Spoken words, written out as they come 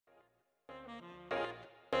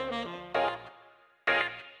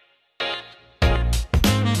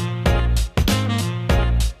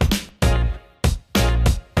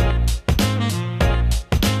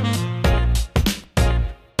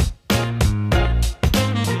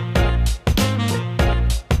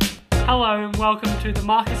to the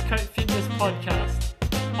Marcus Coate Fitness Podcast.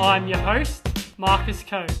 I'm your host, Marcus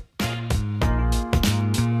Coate.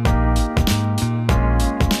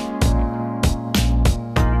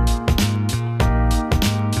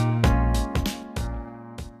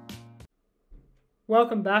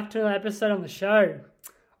 Welcome back to another episode on the show.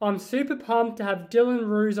 I'm super pumped to have Dylan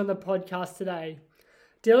Roos on the podcast today.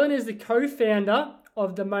 Dylan is the co-founder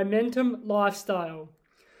of the Momentum Lifestyle.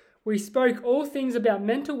 We spoke all things about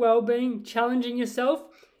mental well-being, challenging yourself,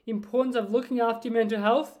 importance of looking after your mental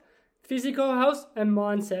health, physical health, and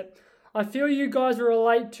mindset. I feel you guys will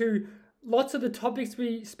relate to lots of the topics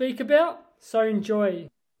we speak about, so enjoy.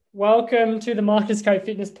 Welcome to the Marcus Coate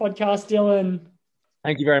Fitness Podcast, Dylan.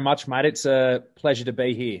 Thank you very much, mate. It's a pleasure to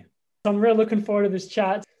be here. I'm really looking forward to this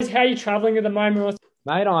chat. How are you traveling at the moment?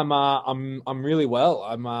 Mate, I'm really well.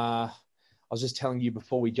 I was just telling you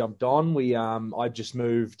before we jumped on, I just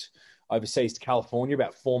moved overseas to California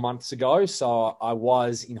about 4 months ago. So I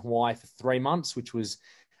was in Hawaii for 3 months, which was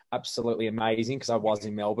absolutely amazing because I was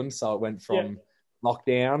in Melbourne. So it went from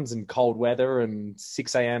lockdowns and cold weather and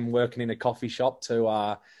 6 a.m. working in a coffee shop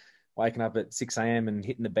to waking up at 6 a.m. and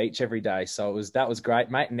hitting the beach every day. So that was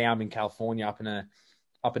great, mate. And now I'm in California up in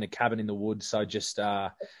a cabin in the woods. So just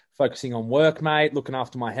focusing on work, mate, looking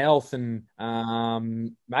after my health, and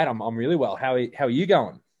mate, I'm really well. How are you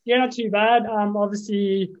going? Yeah, not too bad.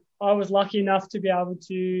 Obviously, I was lucky enough to be able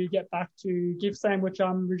to get back to Gippsland, which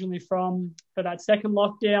I'm originally from, for that second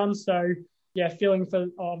lockdown. So yeah, feeling for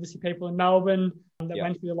obviously people in Melbourne that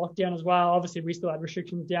went through the lockdown as well. Obviously, we still had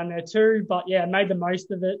restrictions down there too, but yeah, made the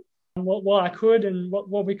most of it. What I could and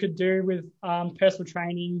what we could do with personal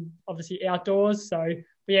training, obviously outdoors. So,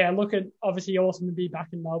 but yeah, obviously awesome to be back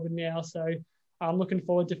in Melbourne now. So I'm looking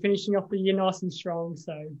forward to finishing off the year nice and strong.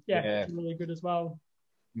 So yeah. It's really good as well.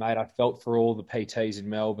 Mate, I felt for all the PTs in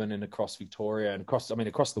Melbourne and across Victoria and across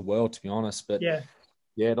the world, to be honest. But the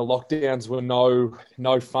lockdowns were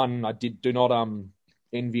no fun. I do not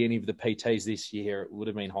envy any of the PTs this year. It would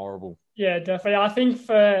have been horrible. Yeah, definitely. I think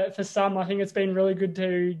for some, I think it's been really good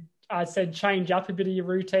to, I said, change up a bit of your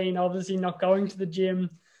routine. Obviously, not going to the gym,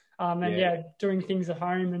 doing things at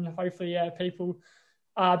home, and hopefully, people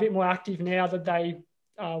are a bit more active now that they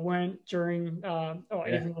weren't during,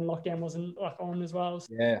 even when lockdown wasn't on as well.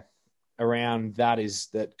 So. Yeah, around that is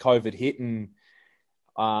that COVID hit, and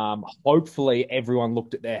hopefully everyone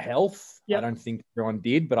looked at their health. I don't think everyone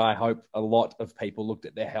did, but I hope a lot of people looked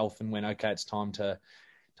at their health and went, okay, it's time to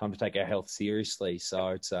take our health seriously. So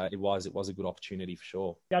it was a good opportunity for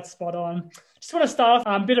sure. That's spot on. Just want to start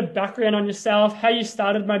a bit of background on yourself, how you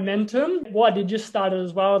started Momentum. Why did you start it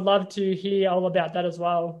as well? I'd love to hear all about that as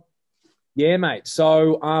well. Yeah, mate.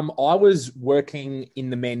 So I was working in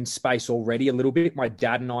the men's space already a little bit. My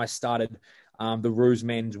dad and I started the Roos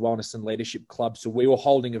Men's Wellness and Leadership Club. So we were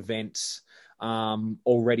holding events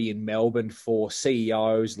already in Melbourne for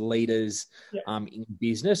CEOs, leaders in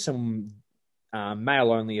business, and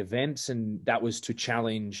male-only events, and that was to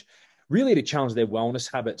challenge their wellness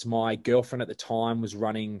habits. My girlfriend at the time was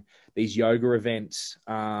running these yoga events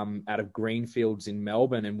out of Greenfields in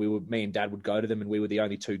Melbourne, and me and Dad would go to them, and we were the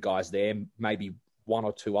only two guys there, maybe one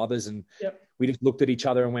or two others, and we just looked at each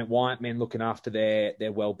other and went, why aren't men looking after their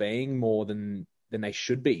well-being more than they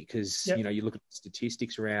should be? Because you look at the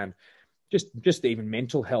statistics around just even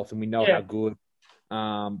mental health, and we know how good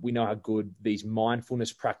these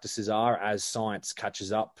mindfulness practices are as science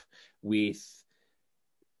catches up with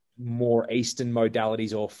more Eastern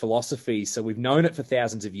modalities or philosophies. So we've known it for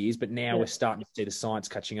thousands of years, but now we're starting to see the science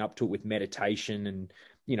catching up to it with meditation and,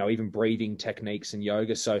 even breathing techniques and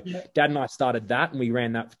yoga. So Dad and I started that, and we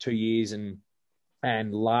ran that for 2 years and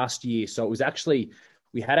last year. So it was actually,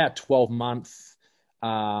 we had our 12-month,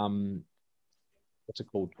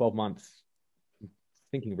 12-month,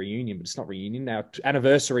 thinking reunion, but it's not reunion now.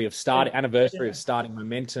 Anniversary of starting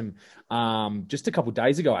Momentum, just a couple of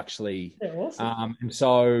days ago, actually. Yeah, awesome. And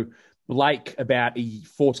so Blake, about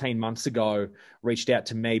 14 months ago, reached out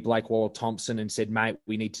to me, Blake Wall-Thompson, and said, "Mate,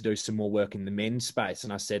 we need to do some more work in the men's space."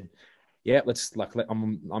 And I said, "Yeah,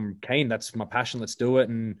 I'm keen. That's my passion. Let's do it."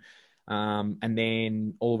 And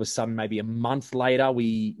then all of a sudden, maybe a month later,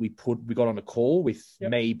 we got on a call with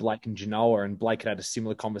me, Blake, and Genoa, and Blake had a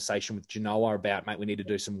similar conversation with Genoa about, mate, we need to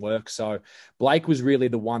do some work. So Blake was really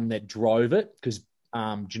the one that drove it, because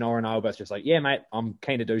Genoa and I were both just like, yeah, mate, I'm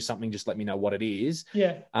keen to do something. Just let me know what it is.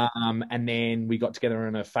 Yeah. And then we got together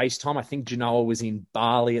on a FaceTime. I think Genoa was in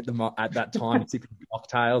Bali at that time, sipping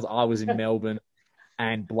cocktails. I was in Melbourne,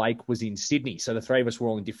 and Blake was in Sydney. So the three of us were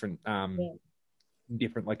all in different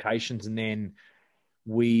locations. And then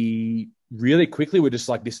we really quickly were just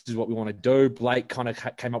like, this is what we want to do. Blake kind of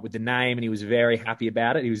came up with the name, and he was very happy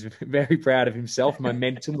about it. He was very proud of himself.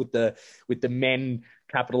 Momentum with the men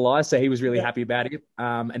capitalized, so he was really happy about it.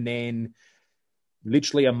 And then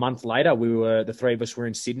literally a month later, the three of us were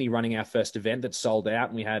in Sydney running our first event that sold out,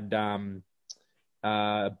 and we had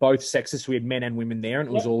both sexes. So we had men and women there, and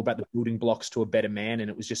it was all about the building blocks to a better man. And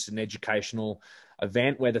it was just an educational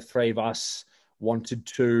event where the three of us wanted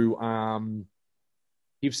to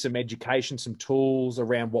give some education, some tools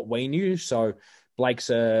around what we knew. So Blake's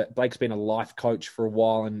been a life coach for a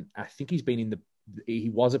while, and I think he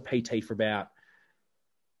was a PT for about,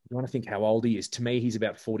 I want to think how old he is. To me, he's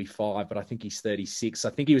about 45, but I think he's 36.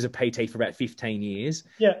 I think he was a PT for about 15 years.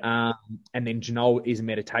 Yeah. And then Janelle is a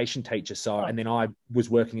meditation teacher. So, and then I was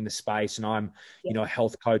working in the space, and I'm, a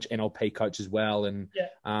health coach, NLP coach as well. And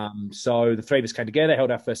so the three of us came together,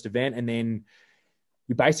 held our first event, and then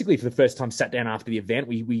we basically, for the first time, sat down after the event.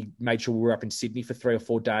 We made sure we were up in Sydney for 3 or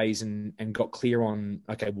 4 days and got clear on,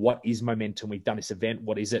 okay, what is momentum? We've done this event.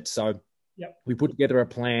 What is it? So we put together a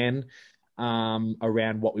plan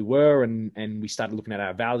around what we were, and we started looking at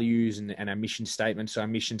our values and our mission statement. So our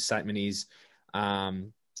mission statement is,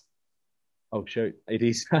 it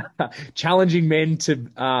is challenging men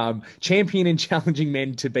to champion and challenging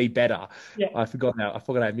men to be better. Yeah. I forgot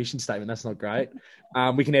our mission statement. That's not great.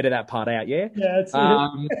 We can edit that part out. Yeah. Yeah.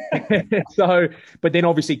 So, but then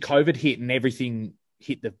obviously COVID hit, and everything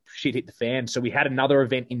hit the fan. So we had another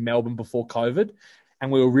event in Melbourne before COVID,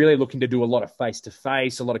 and we were really looking to do a lot of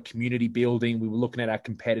face-to-face, a lot of community building. We were looking at our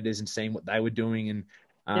competitors and seeing what they were doing.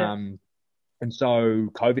 And so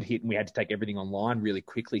COVID hit, and we had to take everything online really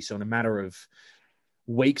quickly. So in a matter of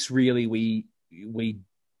weeks, really, we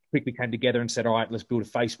quickly came together and said, all right, let's build a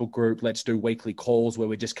Facebook group. Let's do weekly calls where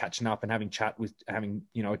we're just catching up and having a chat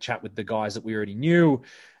with the guys that we already knew.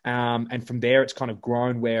 And from there, it's kind of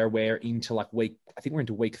grown where we're into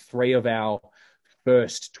week 3 of our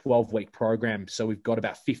first 12-week program. So we've got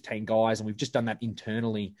about 15 guys, and we've just done that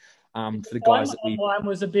internally for the guys that we... Online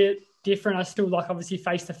was a bit different. I still like obviously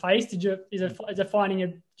face-to-face. Do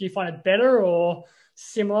you find it better or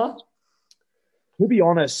similar? To be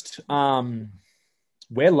honest,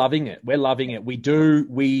 we're loving it. We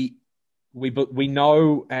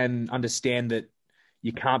know and understand that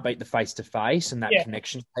you can't beat the face-to-face and that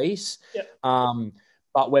connection piece.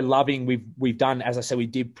 But we're loving, we've done, as I said, we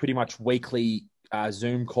did pretty much weekly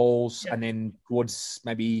Zoom calls, and then towards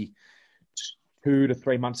maybe 2 to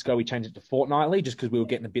 3 months ago, we changed it to fortnightly, just because we were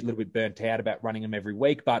getting a little bit burnt out about running them every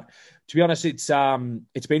week. But to be honest, it's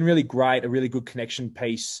been really great, a really good connection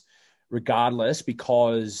piece, regardless,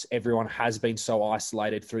 because everyone has been so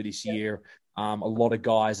isolated through this year. A lot of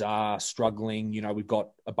guys are struggling. We've got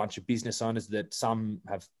a bunch of business owners that some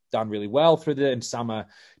have done really well through it, and some are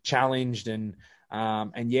challenged, and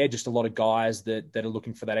just a lot of guys that are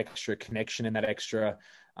looking for that extra connection and that extra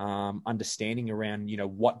understanding around,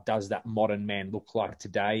 what does that modern man look like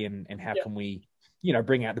today, and how can we,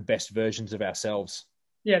 bring out the best versions of ourselves.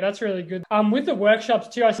 Yeah, that's really good. With the workshops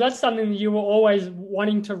too, so that's something you were always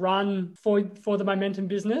wanting to run for the Momentum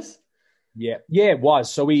business. Yeah, it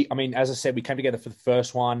was. So as I said, we came together for the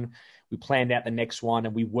first one. We planned out the next one,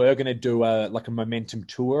 and we were going to do a Momentum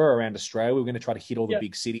tour around Australia. We were going to try to hit all the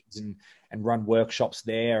big cities and run workshops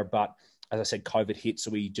there. But as I said, COVID hit,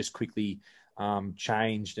 so we just quickly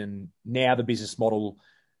changed, and now the business model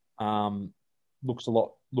looks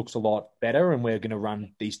a lot better, and we're going to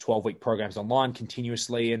run these 12-week programs online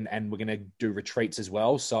continuously, and we're going to do retreats as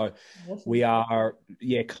well. So we are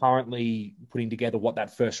currently putting together what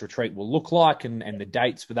that first retreat will look like, and the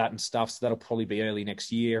dates for that and stuff. So that'll probably be early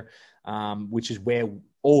next year, which is where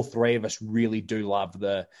all three of us really do love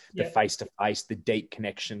the face-to-face, the deep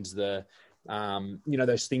connections, the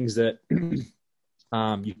those things that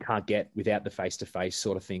you can't get without the face-to-face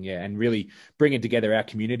sort of thing. And really bringing together our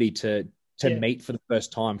community to meet for the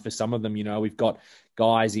first time. For some of them, we've got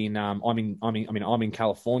guys in, I'm in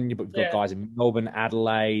California, but we've got guys in Melbourne,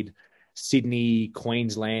 Adelaide, Sydney,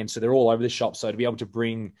 Queensland. So they're all over the shop. So to be able to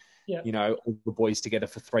bring, all the boys together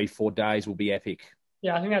for 3-4 days will be epic.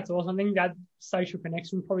 Yeah, I think that's awesome. I think that social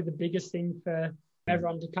connection is probably the biggest thing for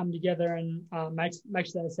everyone to come together, and makes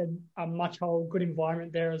sure, as I said, a much whole good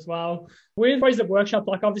environment there as well. With the workshop,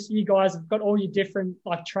 obviously you guys have got all your different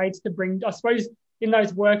traits to bring. I suppose in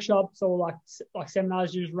those workshops or like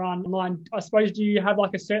seminars you just run online, I suppose, do you have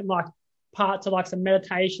a certain part to some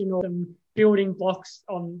meditation or some building blocks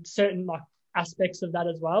on certain aspects of that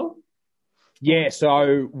as well? Yeah,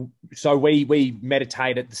 so we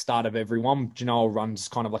meditate at the start of every one. Janelle runs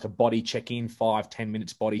kind of like a body check-in, 5-10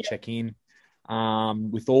 minutes body check-in.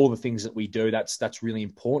 with all the things that we do. That's really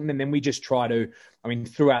important. And then we just try to,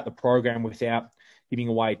 throughout the program, without giving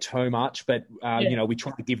away too much, but we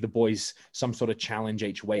try to give the boys some sort of challenge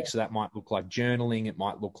each week. So that might look like journaling. It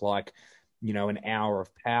might look like, an hour of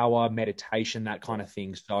power, meditation, that kind of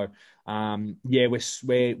thing. So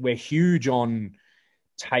we're huge on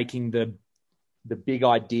taking the big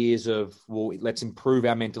ideas of, well, let's improve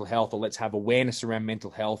our mental health, or let's have awareness around mental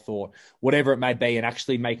health, or whatever it may be, and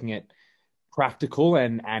actually making it practical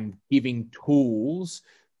and giving tools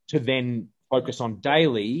to then focus on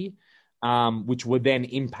daily, which would then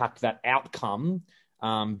impact that outcome,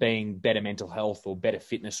 being better mental health or better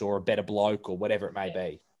fitness or a better bloke or whatever it may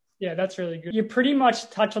be. Yeah, that's really good. You pretty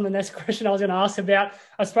much touched on the next question I was going to ask about,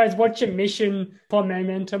 I suppose, what's your mission for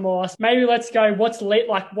Momentum? Or maybe let's go, what's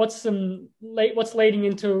leading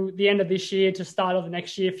into the end of this year to start of the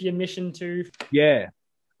next year for your mission to? Yeah.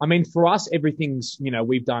 For us, everything's,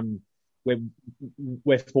 we've done,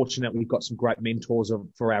 we're fortunate we've got some great mentors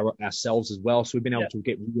for ourselves as well. So we've been able to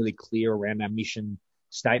get really clear around our mission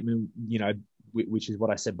statement, which is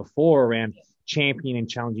what I said before, around championing and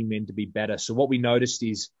challenging men to be better. So what we noticed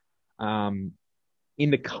is, in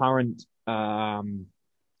the current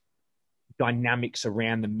dynamics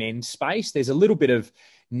around the men's space, there's a little bit of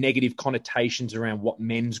negative connotations around what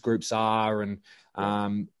men's groups are. And,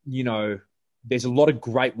 there's a lot of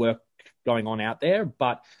great work going on out there,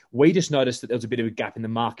 but we just noticed that there was a bit of a gap in the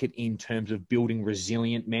market in terms of building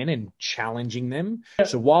resilient men and challenging them.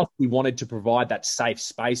 So while we wanted to provide that safe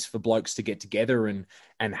space for blokes to get together and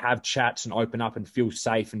have chats and open up and feel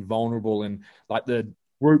safe and vulnerable, and like the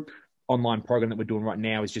group online program that we're doing right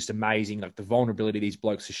now is just amazing. Like the vulnerability these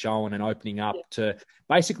blokes are showing and opening up to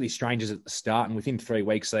basically strangers at the start. And within 3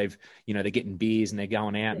 weeks, they're getting beers and they're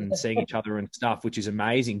going out and seeing each other and stuff, which is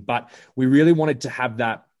amazing. But we really wanted to have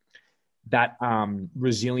that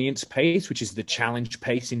resilience piece, which is the challenge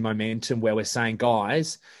piece in Momentum, where we're saying,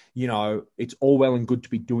 guys, it's all well and good to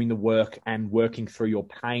be doing the work and working through your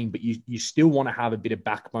pain, but you still want to have a bit of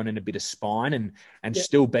backbone and a bit of spine and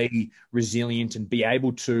still be resilient and be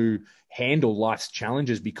able to handle life's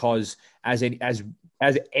challenges, because as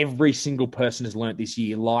every single person has learnt this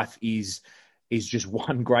year, life is just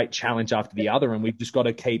one great challenge after the other. And we've just got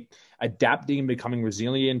to keep adapting and becoming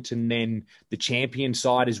resilient. And then the champion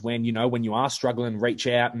side is when you are struggling, reach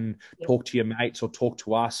out and talk to your mates or talk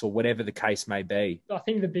to us or whatever the case may be. I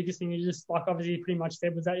think the biggest thing is just, like obviously you pretty much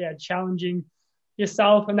said, was that, challenging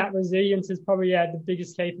yourself, and that resilience is probably the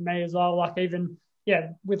biggest key for me as well. Like even,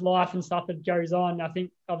 with life and stuff that goes on, I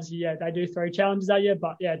think obviously, they do throw challenges at you,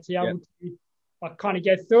 but to be able to like kind of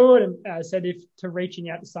get through it, and as I said, if to reaching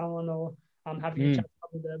out to someone or having a chat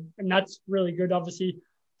with them. And that's really good, obviously,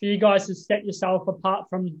 for you guys to set yourself apart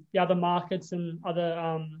from the other markets and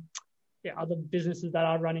other businesses that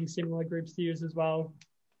are running similar groups to you as well.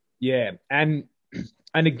 Yeah. And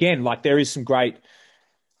again, like there is some great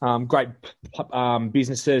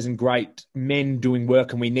businesses and great men doing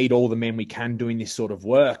work, and we need all the men we can doing this sort of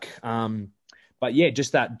work. But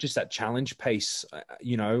just that challenge piece,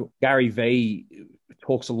 Gary Vee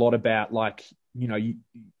talks a lot about, like,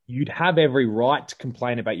 you'd have every right to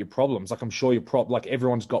complain about your problems. Like I'm sure like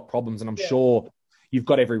everyone's got problems, and I'm sure you've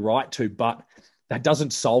got every right to, but that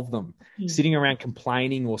doesn't solve them. Sitting around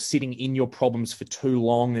complaining or sitting in your problems for too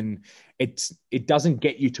long, and it doesn't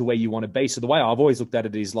get you to where you want to be. So the way I've always looked at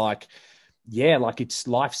it is like,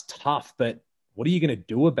 life's tough, but what are you going to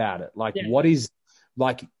do about it? Like, what is,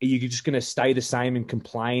 like, are you just going to stay the same and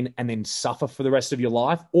complain and then suffer for the rest of your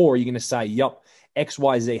life? Or are you going to say, yep,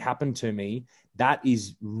 XYZ happened to me. That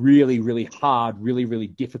is really, really hard, really, really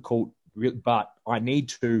difficult, but I need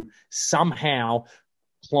to somehow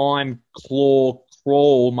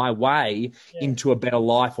crawl my way into a better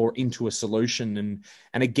life or into a solution.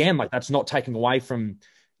 And again, like that's not taking away from,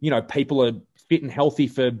 people are fit and healthy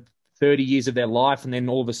for 30 years of their life and then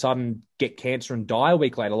all of a sudden get cancer and die a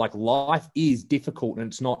week later. Like life is difficult, and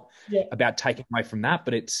it's not about taking away from that,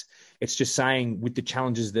 but it's just saying, with the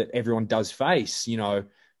challenges that everyone does face,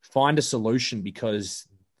 find a solution, because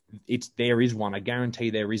there is one. I guarantee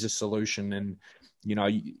there is a solution, and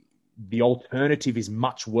the alternative is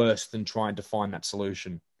much worse than trying to find that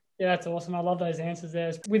solution. Yeah, that's awesome. I love those answers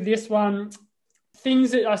there. With this one, things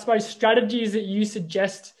that I suppose strategies that you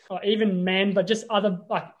suggest, or even men, but just other,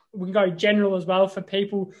 like we can go general as well, for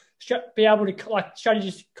people be able to, like,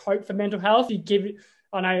 strategies to cope for mental health. You give it,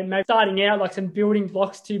 I know, maybe starting out, like some building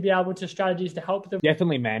blocks to be able to strategies to help them.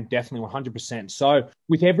 Definitely, man. Definitely 100%. So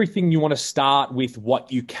with everything, you want to start with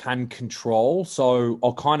what you can control. So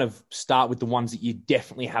I'll kind of start with the ones that you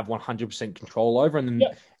definitely have 100% control over, and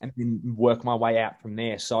then work my way out from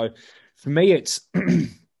there. So for me, it's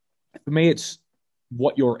for me, it's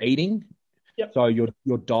what you're eating. Yep. So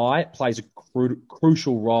your diet plays a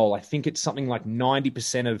crucial role. I think it's something like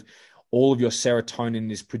 90% of all of your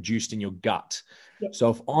serotonin is produced in your gut. Yep. So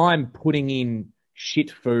if I'm putting in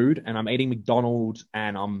shit food and I'm eating McDonald's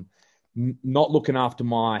and I'm not looking after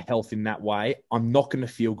my health in that way, I'm not going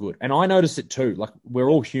to feel good. And I notice it too. Like, we're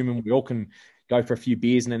all human. We all can go for a few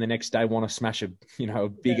beers and then the next day want to smash a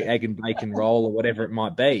big egg and bacon roll or whatever it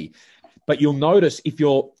might be. But you'll notice if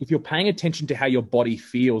you're paying attention to how your body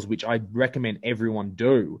feels, which I recommend everyone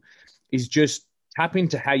do, is just tap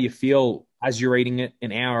into how you feel as you're eating it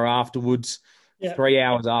an hour afterwards, 3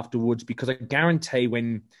 hours afterwards, because I guarantee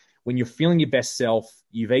when you're feeling your best self,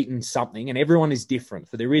 you've eaten something, and everyone is different.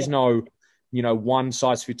 So there is no, one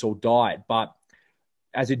size fits all diet. But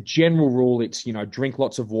as a general rule, it's, drink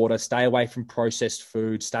lots of water, stay away from processed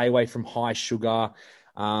food, stay away from high sugar,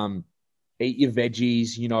 eat your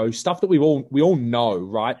veggies, stuff that we all know,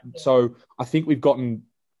 right? So I think we've gotten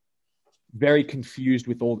very confused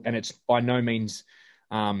with all, and it's by no means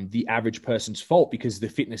the average person's fault, because the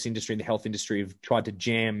fitness industry and the health industry have tried to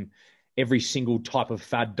jam every single type of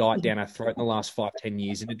fad diet down our throat in the last 5-10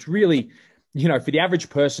 years. And it's really, for the average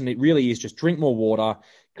person, it really is just drink more water,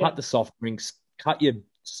 cut the soft drinks, cut your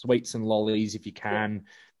sweets and lollies if you can.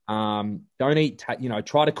 Don't eat,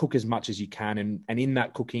 try to cook as much as you can. And in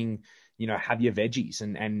that cooking, have your veggies,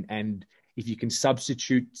 and if you can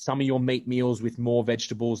substitute some of your meat meals with more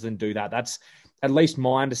vegetables, then do that. That's at least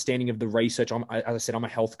my understanding of the research. As I said, I'm a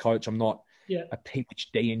health coach. I'm not a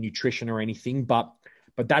PhD in nutrition or anything, but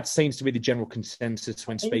that seems to be the general consensus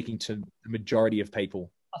when speaking to the majority of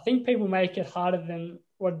people. I think people make it harder than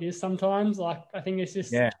what it is sometimes. Like, I think it's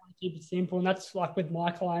just trying to keep it simple. And that's like with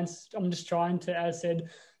my clients, I'm just trying to, as I said,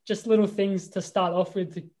 just little things to start off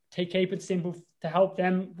with to keep it simple, to help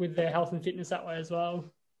them with their health and fitness that way as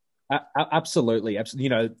well. Absolutely.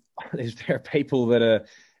 There are people that are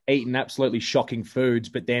eating absolutely shocking foods,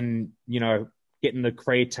 but then, getting the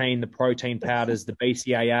creatine, the protein powders, the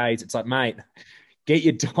BCAAs. It's like, mate, get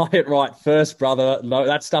your diet right first, brother. No,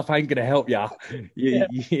 that stuff ain't going to help you. You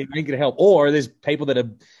ain't going to help. Or there's people that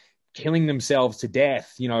are killing themselves to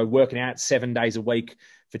death, working out 7 days a week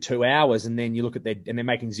for 2 hours. And then you look at and they're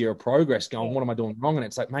making zero progress, going, what am I doing wrong? And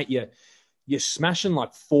it's like, mate, you're smashing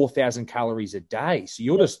like 4,000 calories a day. So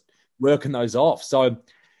you're just working those off. So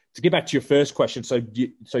to get back to your first question, so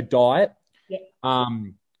diet,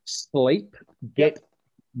 sleep, get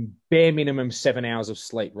bare minimum 7 hours of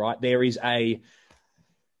sleep, right? There's a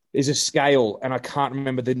scale, and I can't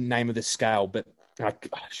remember the name of the scale, but So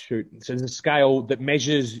there's a scale that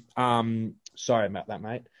measures, sorry about that,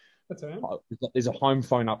 mate. That's all right. There's a home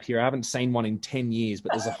phone up here. I haven't seen one in 10 years,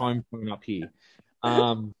 but there's a home phone up here.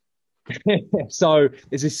 So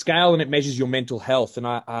there's a scale and it measures your mental health. And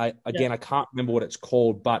I can't remember what it's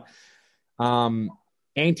called, but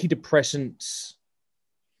antidepressants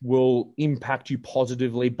will impact you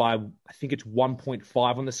positively by, I think it's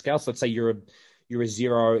 1.5 on the scale. So let's say you're a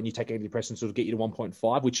 0 and you take antidepressants, it'll get you to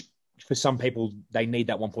 1.5, which for some people, they need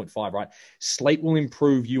that 1.5, right? Sleep will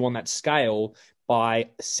improve you on that scale by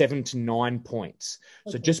 7 to 9 points.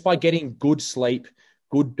 Okay. So just by getting good sleep,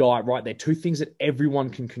 good diet, right? They're two things that everyone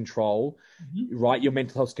can control, right? Your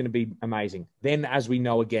mental health is going to be amazing. Then, as we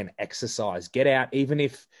know, again, exercise. Get out, even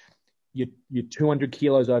if you're 200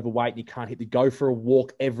 kilos overweight and you can't go for a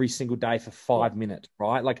walk every single day for 5 minutes,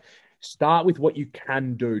 right? Like, start with what you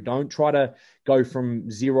can do. Don't try to go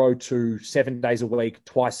from 0 to 7 days a week,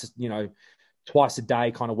 twice a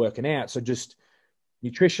day kind of working out. So just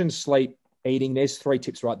nutrition, sleep, eating, there's 3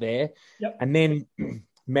 tips right there. Yep. And then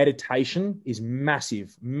meditation is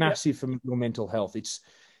massive for your mental health.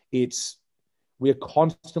 We're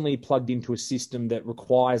constantly plugged into a system that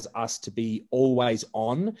requires us to be always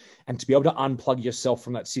on, and to be able to unplug yourself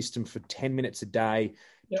from that system for 10 minutes a day,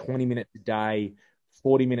 20 minutes a day,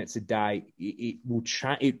 40 minutes a day, it will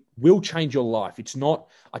change your life.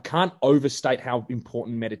 I can't overstate how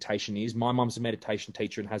important meditation is. My mum's a meditation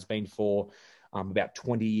teacher and has been for about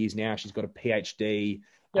 20 years now. She's got a PhD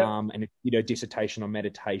and a dissertation on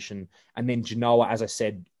meditation. And then Genoa, as I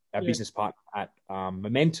said, our business partner at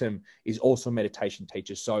Momentum, is also a meditation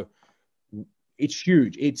teacher. So it's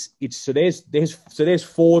huge. So there's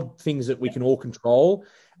 4 things that we can all control.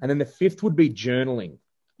 And then the 5th would be journaling.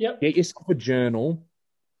 Yep. Get yourself a journal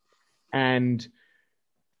and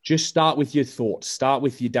just start with your thoughts. Start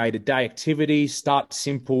with your day-to-day activities. Start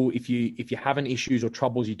simple. If you're having issues or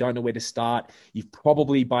troubles, you don't know where to start, you've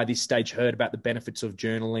probably by this stage heard about the benefits of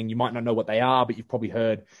journaling. You might not know what they are, but you've probably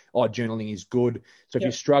heard, journaling is good. So if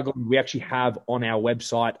you're struggling, we actually have on our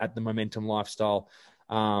website at the Momentum Lifestyle,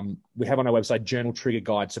 we have on our website Journal Trigger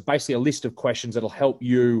Guide. So basically a list of questions that'll help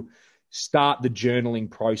you start the journaling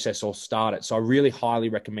process or start it. So I really highly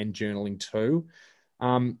recommend journaling too.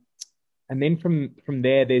 And then from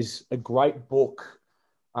there, there's a great book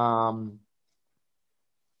called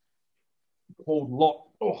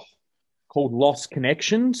Lost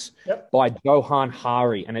Connections by Johan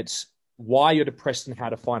Hari, and it's Why You're Depressed and How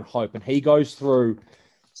to Find Hope. And he goes through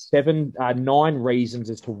 9 reasons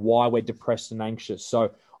as to why we're depressed and anxious.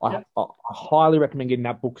 So I highly recommend getting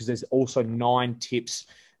that book because there's also 9 tips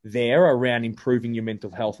there around improving your mental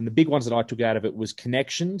health. And the big ones that I took out of it was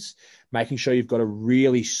connections, making sure you've got a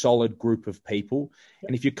really solid group of people.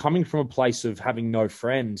 And if you're coming from a place of having no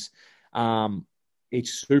friends,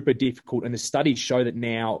 it's super difficult. And the studies show that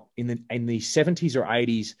now in the 70s or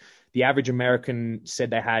 80s, the average American said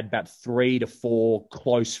they had about 3 to 4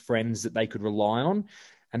 close friends that they could rely on.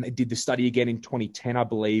 And they did the study again in 2010, I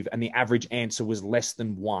believe, and the average answer was less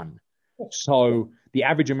than 1. So the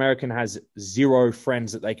average American has 0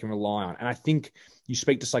 friends that they can rely on. And I think you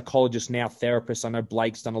speak to psychologists now, therapists. I know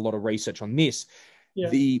Blake's done a lot of research on this. Yeah.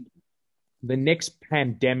 The next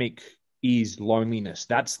pandemic is loneliness.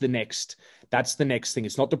 That's the next thing.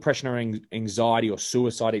 It's not depression or anxiety or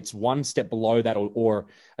suicide. It's one step below that or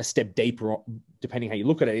a step deeper, depending how you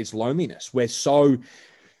look at it. It's loneliness. We're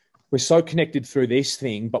so connected through this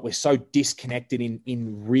thing, but we're so disconnected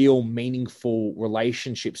in real meaningful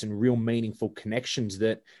relationships and real meaningful connections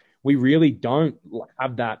that we really don't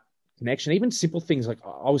have that connection. Even simple things like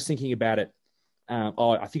I was thinking about it.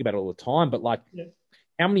 I think about it all the time, but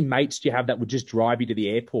how many mates do you have that would just drive you to the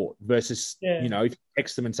airport versus, if you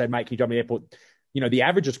text them and say, mate, can you drive me to the airport? The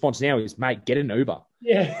average response now is, mate, get an Uber.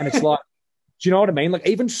 Yeah. And it's like, do you know what I mean? Like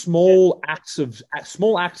even small acts of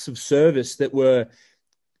service that were,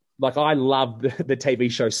 like I love the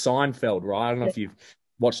TV show Seinfeld, right? I don't know if you've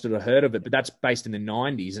watched it or heard of it, but that's based in the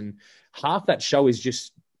 90s. And half that show is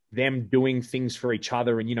just them doing things for each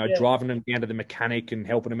other and, driving them down to the mechanic and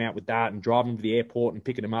helping them out with that and driving them to the airport and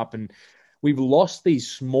picking them up. And we've lost these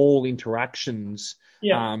small interactions.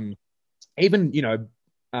 Yeah. Even,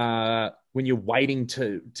 when you're waiting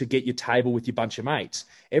to get your table with your bunch of mates,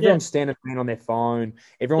 everyone's standing around on their phone.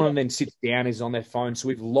 Everyone then sits down is on their phone. So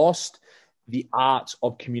we've lost the art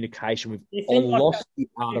of communication. We've lost the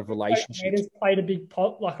art of relationships. Played a big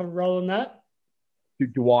a role in that.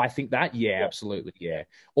 Do I think that? Yeah, absolutely. Yeah.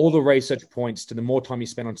 All the research points to the more time you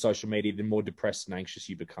spend on social media, the more depressed and anxious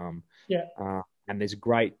you become. Yeah. And there's a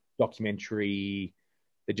great documentary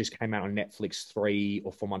that just came out on Netflix 3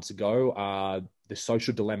 or 4 months ago, The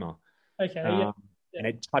Social Dilemma. Okay. And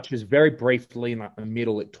it touches very briefly in the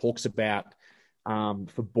middle. It talks about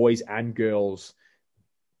for boys and girls,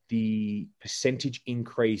 the percentage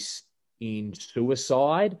increase in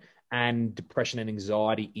suicide and depression and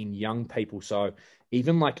anxiety in young people. So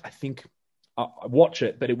even I think I watch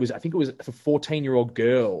it, but I think it was for 14-year-old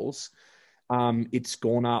girls. It's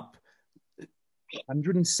gone up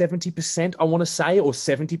 170%, I want to say, or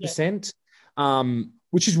 70%,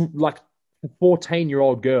 which is like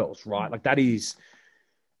 14-year-old girls, right? Like that is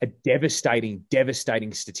a devastating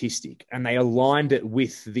statistic. And they aligned it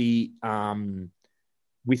with the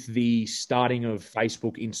starting of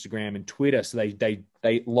Facebook, Instagram, and Twitter. So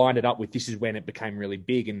they lined it up with this is when it became really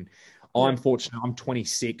big. And I'm fortunate, I'm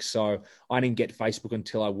 26, so I didn't get Facebook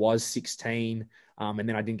until I was 16. And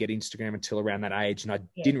then I didn't get Instagram until around that age. And I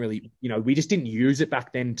didn't really, we just didn't use it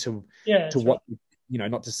back then to what,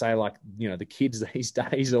 not to say the kids these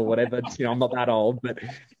days or whatever, I'm not that old, but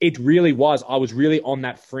it really was. I was really on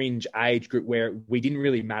that fringe age group where we didn't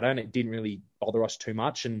really matter and it didn't really bother us too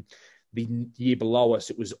much. And the year below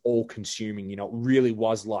us, it was all consuming, it really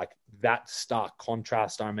was like that stark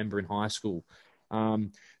contrast I remember in high school.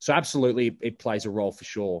 So absolutely it plays a role for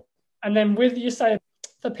sure. And then with you say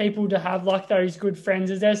for people to have those good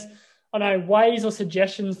friends, is there, ways or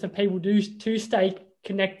suggestions for people to stay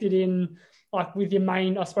connected in with your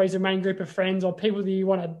main, I suppose, your main group of friends or people that you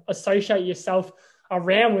want to associate yourself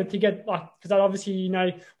around with to get because obviously,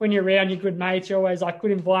 when you're around your good mates, you're always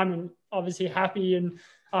good environment, obviously happy and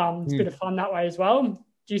it's a bit of fun that way as well.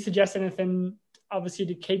 Do you suggest anything, obviously,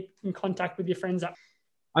 to keep in contact with your friends?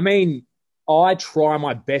 I mean, I try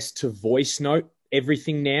my best to voice note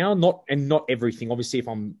everything now, not everything. Obviously, if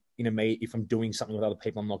I'm if I'm doing something with other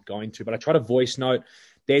people, I'm not going to, but I try to voice note.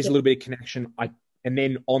 There's a little bit of connection. And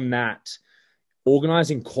then on that,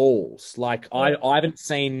 organizing calls. I haven't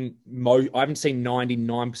seen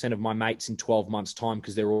 99% of my mates in 12 months time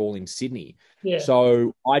because they're all in Sydney. Yeah.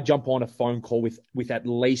 So I jump on a phone call with at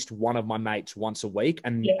least one of my mates once a week.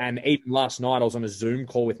 And even last night I was on a Zoom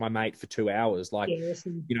call with my mate for 2 hours. He's like,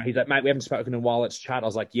 mate, we haven't spoken in a while. Let's chat. I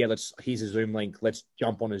was like, here's a Zoom link. Let's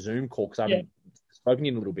jump on a Zoom call because I haven't spoken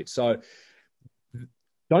in a little bit. So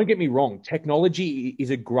don't get me wrong, technology is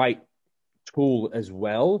a great tool as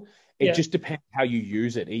well. It Yeah. just depends how you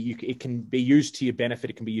use it. It can be used to your benefit.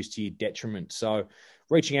 It can be used to your detriment. So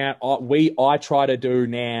reaching out, I try to do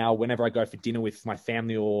now whenever I go for dinner with my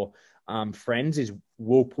family or friends is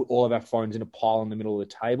we'll put all of our phones in a pile in the middle of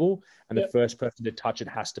the table, and the Yeah. first person to touch it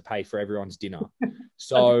has to pay for everyone's dinner. Okay.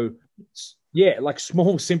 So yeah, like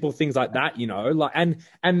small, simple things like that, like,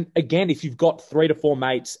 and again, if you've got 3 to 4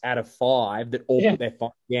 mates out of 5 that all Yeah. put their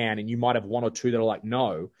phone down, and you might have 1 or 2 that are like,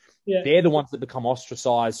 no, Yeah. they're the ones that become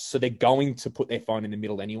ostracized. So they're going to put their phone in the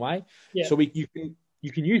middle anyway. Yeah. So you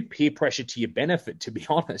can use peer pressure to your benefit, to be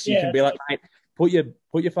honest. You can Yeah. be like, mate, put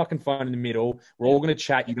your fucking phone in the middle. We're all going to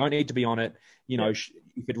chat. You don't need to be on it.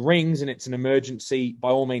 If it rings and it's an emergency, by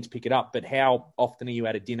all means pick it up. But how often are you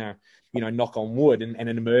at a dinner, knock on wood, and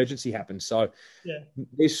an emergency happens? So Yeah.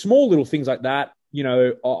 there's small little things like that.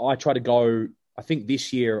 I try to go, I think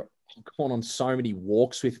this year I've gone on so many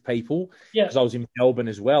walks with people Yeah. because I was in Melbourne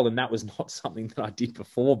as well. And that was not something that I did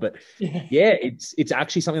before, but Yeah. yeah, it's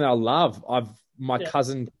actually something that I love. My Yeah.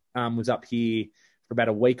 cousin was up here for about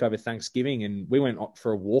a week over Thanksgiving, and we went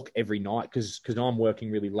for a walk every night because I'm working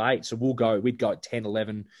really late. So we'd go at 10,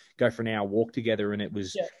 11, go for an hour walk together, and it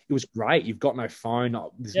was great. You've got no phone,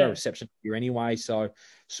 there's no reception here anyway. So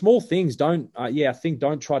small things. I think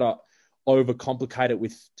don't try to overcomplicate it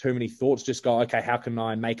with too many thoughts. Just go, okay, how can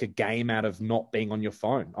I make a game out of not being on your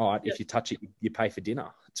phone? All right, if you touch it, you pay for dinner.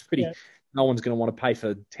 It's pretty. No one's going to want to pay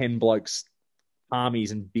for 10 blokes,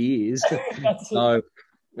 armies, and beers. So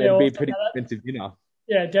it'd be a pretty expensive dinner.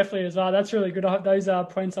 Yeah, definitely as well. That's really good. Those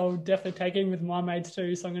points I'll definitely take in with my mates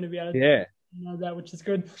too. So I'm going to be able to know that, which is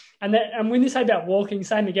good. And when you say about walking,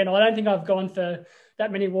 same again. I don't think I've gone for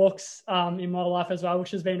that many walks in my life as well,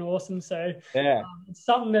 which has been awesome. So it's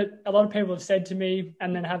something that a lot of people have said to me,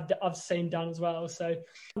 and then I've seen done as well. So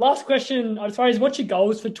last question, I suppose, what's your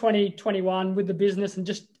goals for 2021 with the business and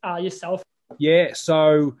just yourself? Yeah,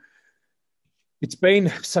 so it's been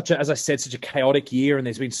as I said, such a chaotic year, and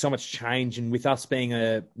there's been so much change. And with us being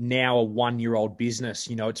now a 1-year-old business,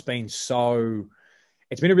 it's been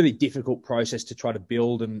a really difficult process to try to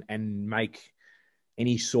build and make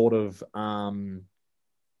any sort of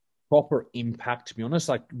proper impact, to be honest.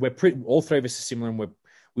 Like all 3 of us are similar, and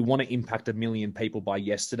we want to impact 1 million people by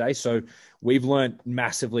yesterday. So we've learned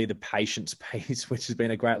massively the patience piece, which has been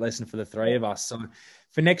a great lesson for the 3 of us. So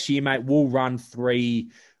for next year, mate, we'll run 3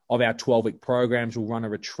 of our 12-week programs. We'll run a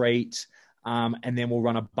retreat, and then we'll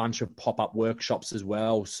run a bunch of pop-up workshops as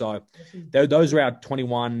well. So those are our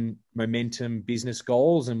 21 momentum business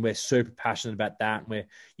goals, and we're super passionate about that. We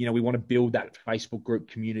want to build that Facebook group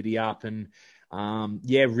community up and,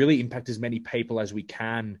 really impact as many people as we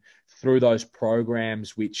can through those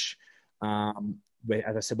programs, which, as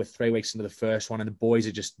I said, we're 3 weeks into the first one, and the boys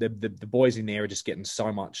are just, the boys in there are just getting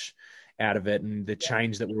so much out of it. And the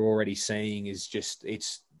change that we're already seeing is just,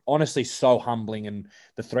 it's honestly so humbling. And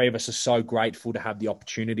the 3 of us are so grateful to have the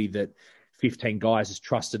opportunity that 15 guys has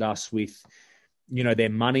trusted us with, their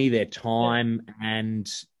money, their time,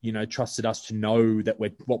 and, trusted us to know that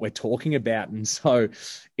what we're talking about. And so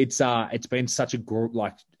it's been such a group,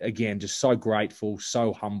 like, again, just so grateful,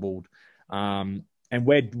 so humbled. And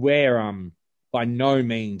we're by no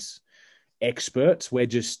means experts. We're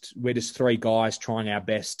just 3 guys trying our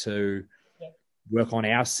best to work on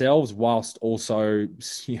ourselves whilst also,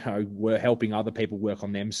 we're helping other people work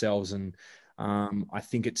on themselves. And I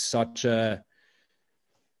think it's such an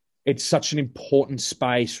important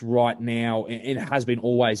space right now. It has been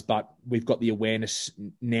always, but we've got the awareness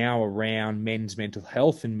now around men's mental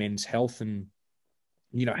health and men's health, and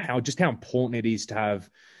how important it is to have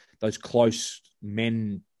those close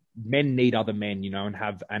men. Men need other men,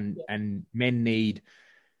 and men need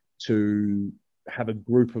to have a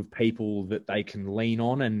group of people that they can lean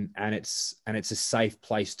on, and it's a safe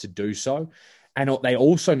place to do so. And they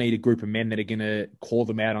also need a group of men that are going to call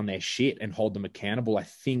them out on their shit and hold them accountable. I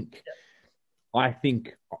think,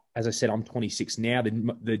 as I said, I'm 26 now.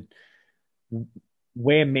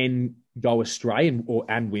 Where men go astray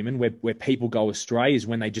and women, where people go astray, is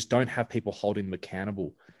when they just don't have people holding them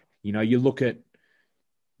accountable. You look at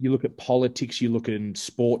politics, you look at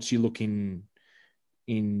sports, you look in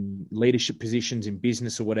leadership positions in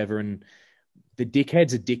business or whatever, and the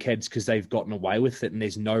dickheads are dickheads because they've gotten away with it, and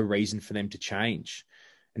there's no reason for them to change.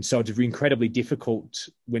 And so it's incredibly difficult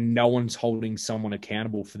when no one's holding someone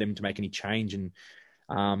accountable for them to make any change. And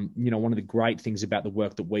one of the great things about the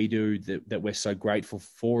work that we do that we're so grateful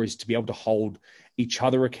for is to be able to hold each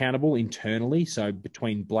other accountable internally. So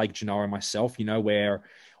between Blake, Gennaro, and myself, where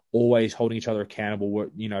always holding each other accountable.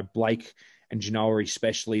 Blake and Genoa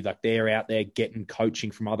especially, like they're out there getting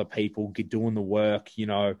coaching from other people, doing the work,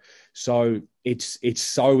 So it's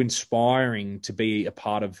so inspiring to be a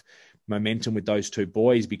part of Momentum with those two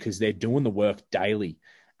boys because they're doing the work daily.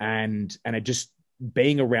 And it just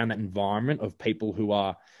being around that environment of people who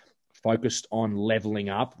are focused on leveling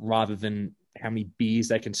up rather than how many beers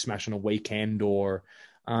they can smash on a weekend or,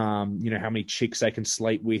 how many chicks they can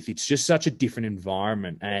sleep with. It's just such a different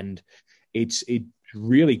environment. And it's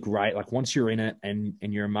really great. Like once you're in it and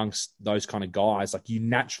you're amongst those kind of guys, like you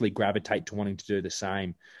naturally gravitate to wanting to do the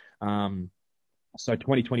same. So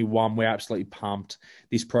 2021, we're absolutely pumped.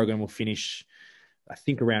 This program will finish, I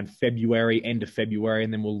think, around February, end of February,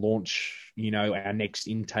 and then we'll launch, our next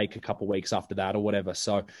intake a couple of weeks after that or whatever.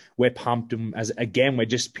 So we're pumped. And we're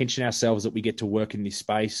just pinching ourselves that we get to work in this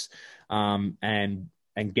space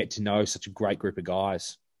and get to know such a great group of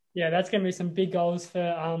guys. Yeah, that's going to be some big goals for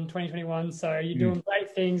 2021. So you're doing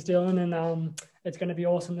great things, Dylan, and it's going to be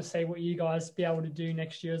awesome to see what you guys be able to do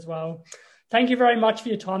next year as well. Thank you very much for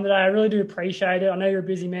your time today. I really do appreciate it. I know you're a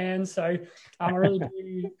busy man, so I really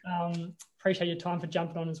do appreciate your time for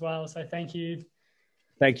jumping on as well. So thank you.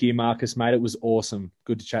 Thank you, Marcus, mate. It was awesome.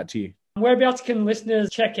 Good to chat to you. Whereabouts can listeners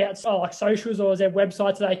check out, like socials, or is there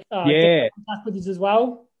websites they get in contact with us as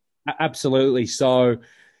well? Absolutely. So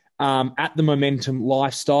at the Momentum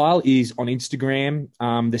Lifestyle is on Instagram.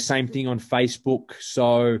 The same thing on Facebook.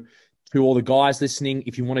 So to all the guys listening,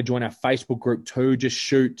 if you want to join our Facebook group too, just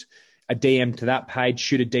shoot a DM to that page,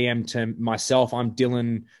 shoot a DM to myself. I'm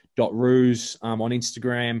Dylan.Roos on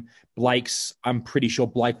Instagram. Blake's, I'm pretty sure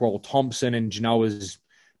Blake Roll Thompson, and Genoa's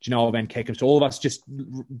Genoa Van Keckham. So all of us just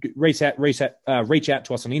reach out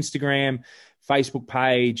to us on Instagram, Facebook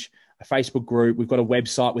page, a Facebook group. We've got a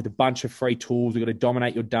website with a bunch of free tools. We've got a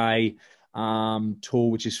Dominate Your Day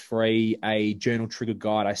tool, which is free, a journal trigger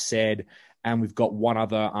guide, I said, and we've got one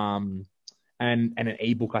other and an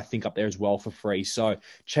ebook, I think, up there as well for free. So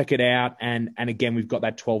check it out. And again, we've got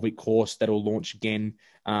that 12-week course that will launch again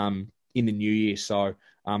in the new year. So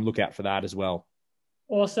look out for that as well.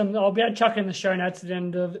 Awesome. I'll be able to chuck in the show notes at the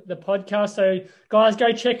end of the podcast. So guys,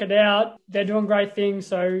 go check it out. They're doing great things.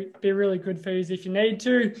 So be really good for you if you need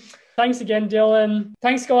to. Thanks again, Dylan.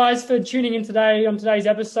 Thanks, guys, for tuning in today on today's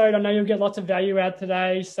episode. I know you'll get lots of value out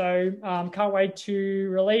today. So can't wait to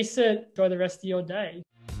release it. Enjoy the rest of your day.